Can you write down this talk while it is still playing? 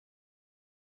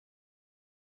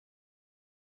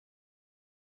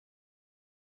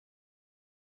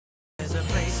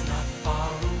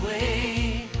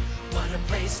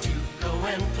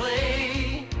and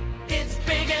play. It's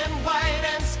big and wide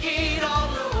and skied all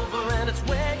over, and it's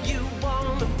where you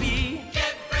want to be.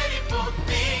 Get ready for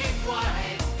Big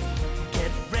White.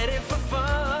 Get ready for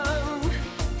fun.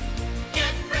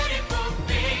 Get ready for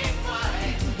Big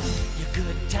White. Your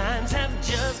good times have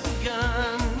just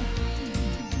begun.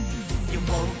 You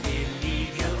won't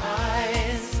believe your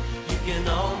eyes. You can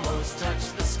almost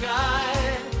touch the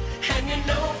sky. And you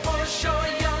know for sure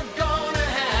you're gonna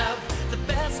have the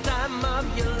best time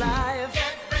of your life.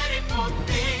 Get ready for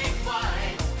Big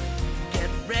White. Get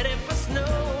ready for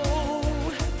snow.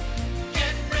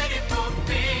 Get ready for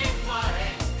Big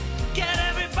White. Get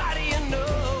everybody you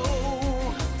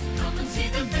know. Come and see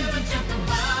the village at the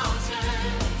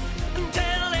mountain. And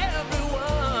tell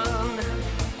everyone.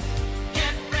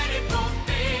 Get ready for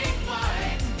Big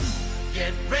White.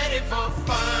 Get ready for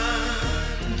fun.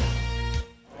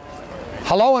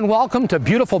 Hello and welcome to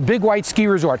beautiful Big White Ski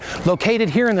Resort, located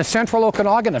here in the central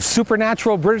Okanagan of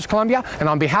supernatural British Columbia. And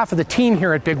on behalf of the team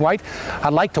here at Big White,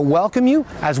 I'd like to welcome you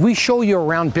as we show you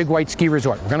around Big White Ski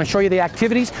Resort. We're going to show you the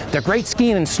activities, the great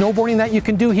skiing and snowboarding that you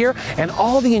can do here, and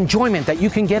all the enjoyment that you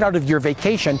can get out of your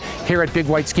vacation here at Big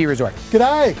White Ski Resort.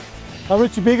 G'day, I'm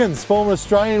Richard Biggins, former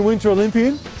Australian Winter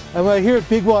Olympian, and we're here at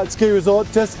Big White Ski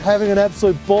Resort just having an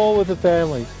absolute ball with the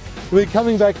family. We've been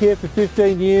coming back here for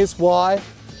 15 years. Why?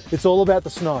 It's all about the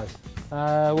snow.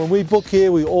 When we book here,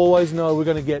 we always know we're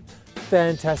going to get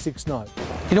fantastic snow.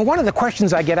 You know, one of the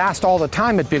questions I get asked all the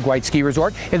time at Big White Ski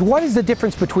Resort is what is the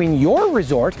difference between your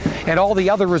resort and all the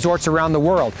other resorts around the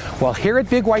world? Well, here at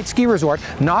Big White Ski Resort,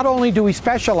 not only do we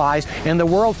specialize in the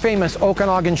world famous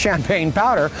Okanagan champagne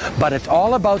powder, but it's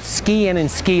all about ski in and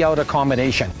ski out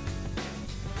accommodation.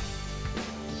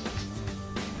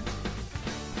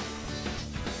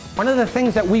 One of the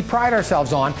things that we pride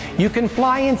ourselves on, you can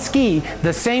fly and ski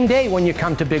the same day when you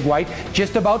come to Big White,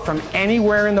 just about from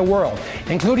anywhere in the world,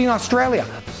 including Australia.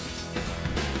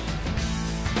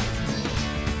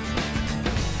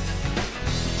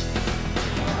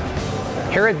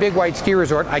 Here at Big White Ski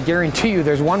Resort, I guarantee you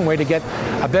there's one way to get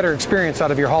a better experience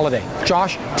out of your holiday.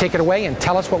 Josh, take it away and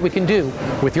tell us what we can do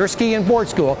with your ski and board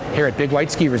school here at Big White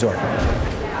Ski Resort.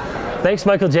 Thanks,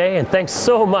 Michael J, and thanks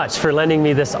so much for lending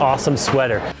me this awesome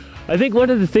sweater. I think one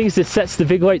of the things that sets the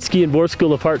Big White Ski and Board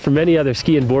School apart from any other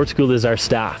ski and board school is our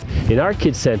staff. In our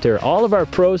kids center, all of our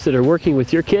pros that are working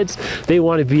with your kids, they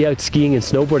want to be out skiing and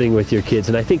snowboarding with your kids,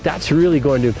 and I think that's really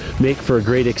going to make for a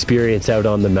great experience out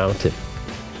on the mountain.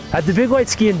 At the Big White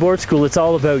Ski and Board School, it's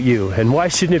all about you, and why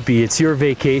shouldn't it be? It's your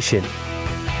vacation.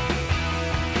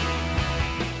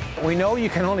 We know you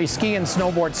can only ski and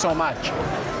snowboard so much,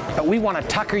 but we want to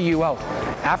tucker you out.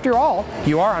 After all,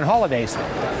 you are on holidays,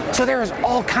 so there's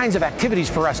all kinds of activities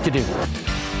for us to do.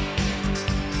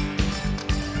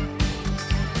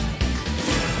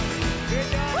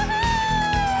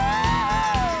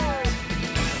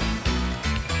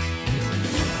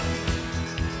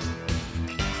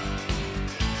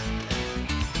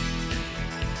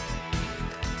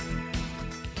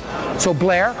 So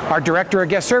Blair, our Director of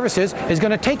Guest Services, is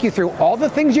going to take you through all the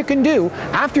things you can do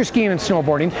after skiing and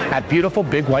snowboarding at beautiful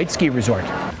Big White Ski Resort.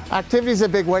 Activities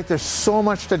at Big White, there's so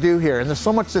much to do here, and there's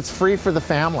so much that's free for the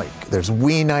family. There's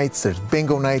Wii nights, there's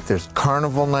bingo night, there's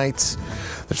carnival nights,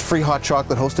 there's free hot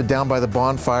chocolate hosted down by the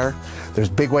bonfire, there's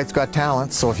Big White's Got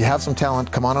Talent, so if you have some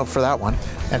talent, come on out for that one.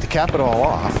 And to cap it all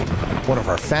off, one of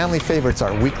our family favorites,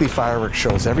 our weekly fireworks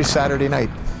shows every Saturday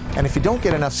night. And if you don't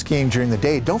get enough skiing during the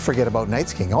day, don't forget about night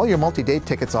skiing. All your multi-day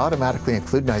tickets automatically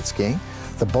include night skiing.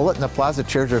 The Bullet and the Plaza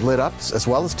chairs are lit up, as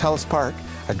well as Telus Park.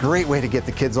 A great way to get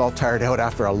the kids all tired out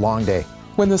after a long day.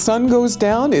 When the sun goes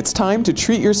down, it's time to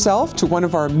treat yourself to one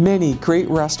of our many great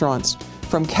restaurants.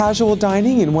 From casual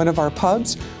dining in one of our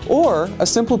pubs, or a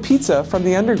simple pizza from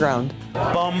the underground.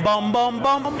 Bum, bum, bum,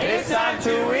 bum. It's time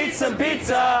to eat some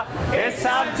pizza. It's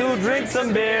time to drink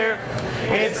some beer.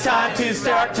 It's time to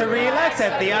start to relax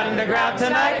at the underground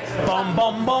tonight. Bum,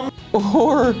 bum, bum.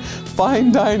 Or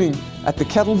fine dining at the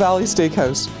Kettle Valley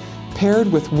Steakhouse,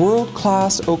 paired with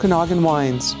world-class Okanagan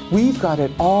wines. We've got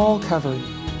it all covered.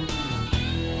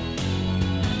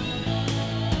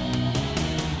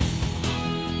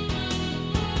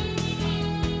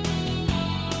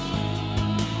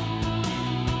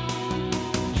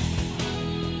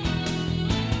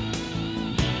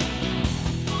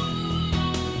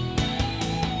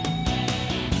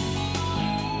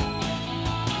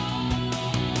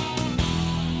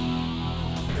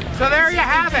 So there you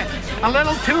have it, a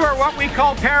little tour of what we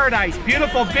call paradise.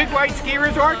 Beautiful Big White Ski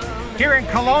Resort here in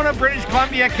Kelowna, British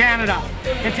Columbia, Canada.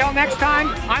 Until next time,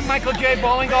 I'm Michael J.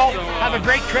 Bowlingal. Have a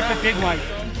great trip at Big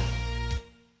White.